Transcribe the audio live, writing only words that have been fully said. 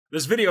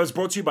This video is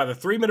brought to you by the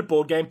 3-Minute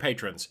Board Game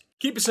patrons.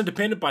 Keep us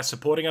independent by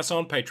supporting us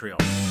on Patreon.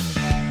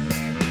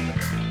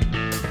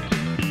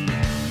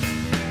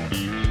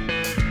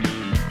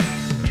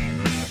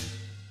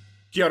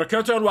 Kia ora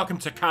koutou and welcome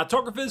to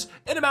Cartographers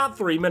in about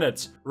 3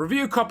 minutes.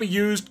 Review copy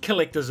used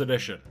collector's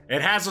edition.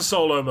 It has a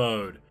solo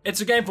mode. It's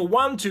a game for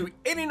 1 to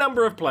any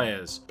number of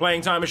players.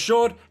 Playing time is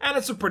short and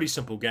it's a pretty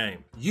simple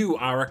game. You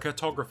are a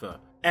cartographer,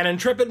 an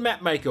intrepid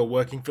map maker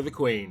working for the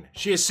Queen.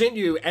 She has sent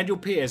you and your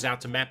peers out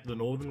to map the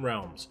Northern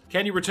Realms.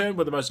 Can you return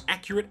with the most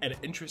accurate and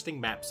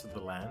interesting maps of the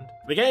land?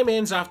 The game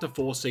ends after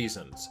 4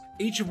 seasons,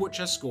 each of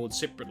which are scored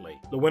separately.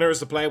 The winner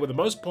is the player with the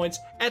most points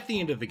at the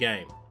end of the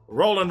game.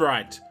 Roll and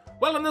write.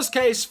 Well, in this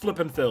case, flip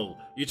and fill.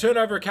 You turn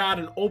over a card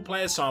and all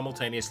players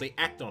simultaneously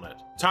act on it.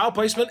 Tile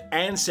placement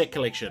and set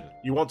collection.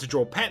 You want to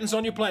draw patterns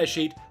on your player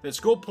sheet that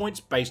score points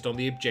based on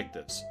the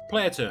objectives.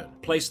 Player turn.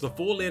 Place the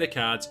 4 letter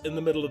cards in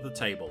the middle of the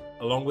table,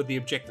 along with the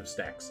objective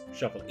stacks.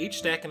 Shuffle each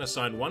stack and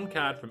assign 1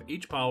 card from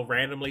each pile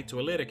randomly to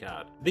a letter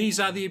card. These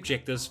are the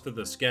objectives for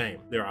this game.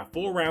 There are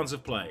 4 rounds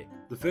of play.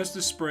 The first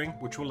is Spring,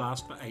 which will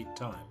last for 8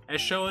 times,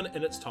 as shown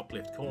in its top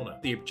left corner.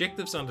 The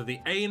objectives under the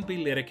A and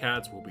B letter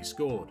cards will be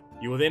scored.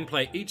 You will then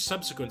play each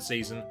subsequent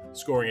season,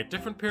 scoring a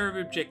different pair of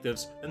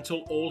objectives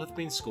until all have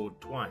been scored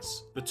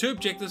twice. The 2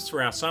 objectives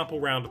for our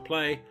sample round of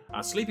play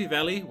are Sleepy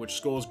Valley, which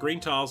scores green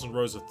tiles in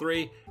rows of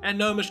 3, and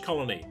Gnomish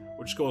Colony,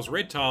 which scores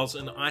red tiles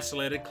in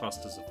isolated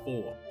clusters of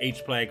 4.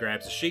 Each player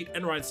grabs a sheet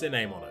and writes their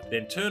name on it,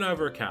 then turn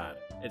over a card.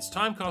 Its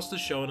time cost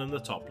is shown in the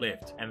top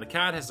left, and the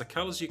card has the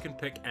colours you can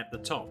pick at the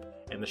top,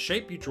 and the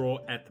shape you draw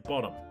at the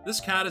bottom.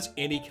 This card is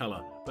any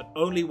colour, but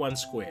only 1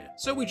 square,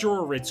 so we draw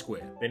a red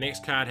square. The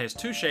next card has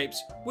 2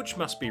 shapes, which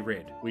must be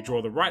red. We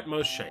draw the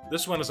rightmost shape.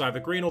 This one is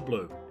either green or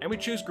blue, and we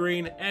choose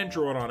green and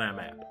draw it on our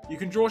map. You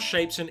can draw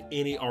shapes in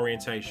any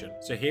orientation,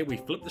 so here we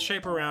flip the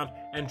shape around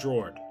and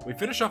draw it. We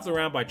finish off the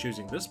round by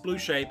choosing this blue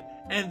shape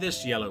and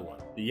this yellow one.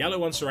 The yellow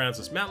one surrounds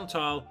this mountain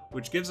tile,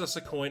 which gives us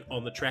a coin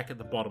on the track at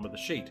the bottom of the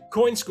sheet.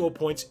 Coins score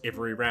points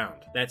every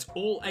round. That's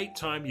all 8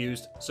 time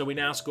used, so we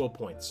now score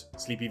points.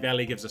 Sleepy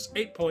Valley gives us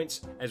 8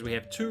 points, as we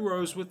have 2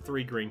 rows with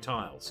 3 green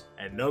tiles.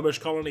 And Gnomish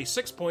Colony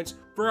 6 points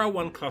for our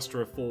 1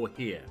 cluster of 4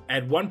 here.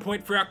 Add 1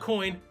 point for our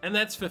coin, and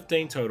that's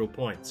 15 total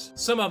points.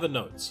 Some other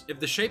notes. If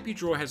the shape you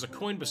draw has a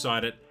coin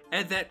beside it,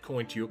 add that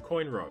coin to your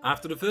coin row.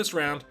 After the first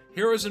round,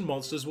 heroes and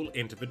monsters will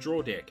enter the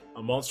draw deck.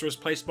 A monster is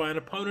placed by an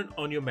opponent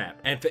on your map,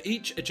 and for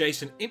each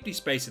adjacent empty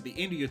space at the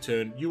end of your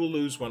turn, you will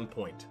lose 1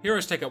 point.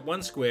 Heroes take up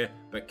 1 square,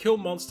 but kill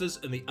monsters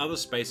in the other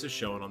spaces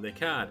shown on their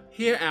card.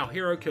 Here, our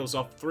hero kills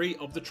off 3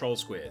 of the troll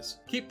squares.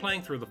 Keep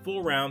playing through the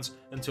 4 rounds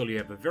until you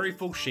have a very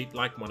full sheet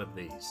like one of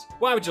these.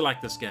 Why would you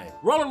like this game?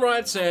 Roll and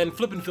writes and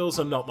flip and fills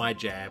are not my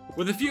jam.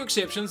 With a few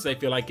exceptions, they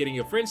feel like getting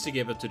your friends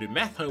together to do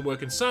math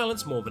homework in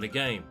silence more than a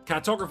game.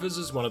 Cartographers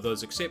is one of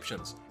those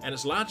exceptions, and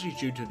it's largely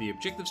due to the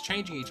objectives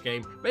changing each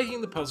game, making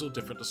the puzzle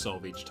different to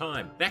solve each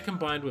time. That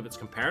combined with its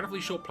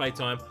comparatively short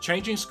playtime,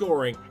 changing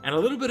scoring, and a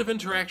little bit of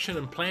interaction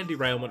and plan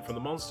derailment from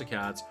the monster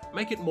cards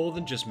make it more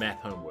than just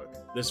math homework.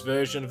 This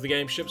version of the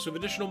game ships with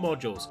additional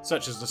modules,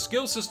 such as the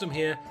skill system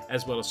here,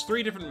 as well as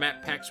 3 different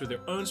map packs with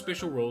their own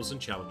special rules and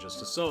challenges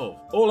to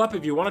solve. All up,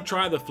 if you want to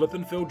try the flip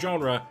and fill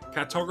genre,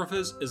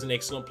 Cartographers is an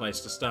excellent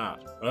place to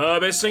start.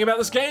 Best thing about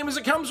this game is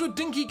it comes with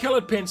dinky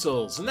coloured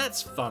pencils, and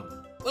that's fun.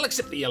 Well,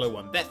 except the yellow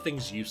one, that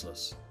thing's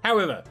useless.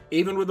 However,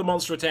 even with the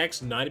monster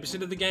attacks,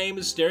 90% of the game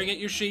is staring at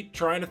your sheet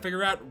trying to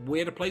figure out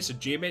where to place a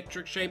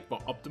geometric shape for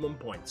optimum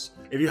points.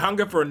 If you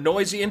hunger for a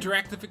noisy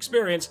interactive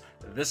experience,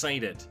 this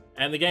ain't it.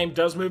 And the game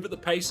does move at the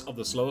pace of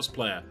the slowest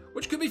player,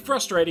 which could be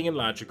frustrating in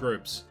larger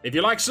groups. If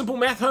you like simple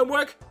math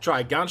homework,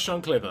 try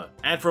Ganshon Clever.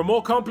 And for a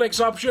more complex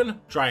option,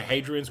 try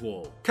Hadrian's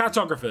Wall.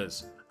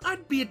 Cartographers.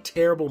 I'd be a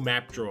terrible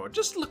map drawer,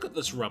 just look at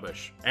this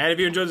rubbish. And if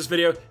you enjoyed this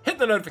video, hit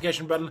the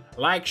notification button,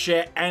 like,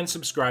 share, and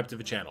subscribe to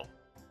the channel.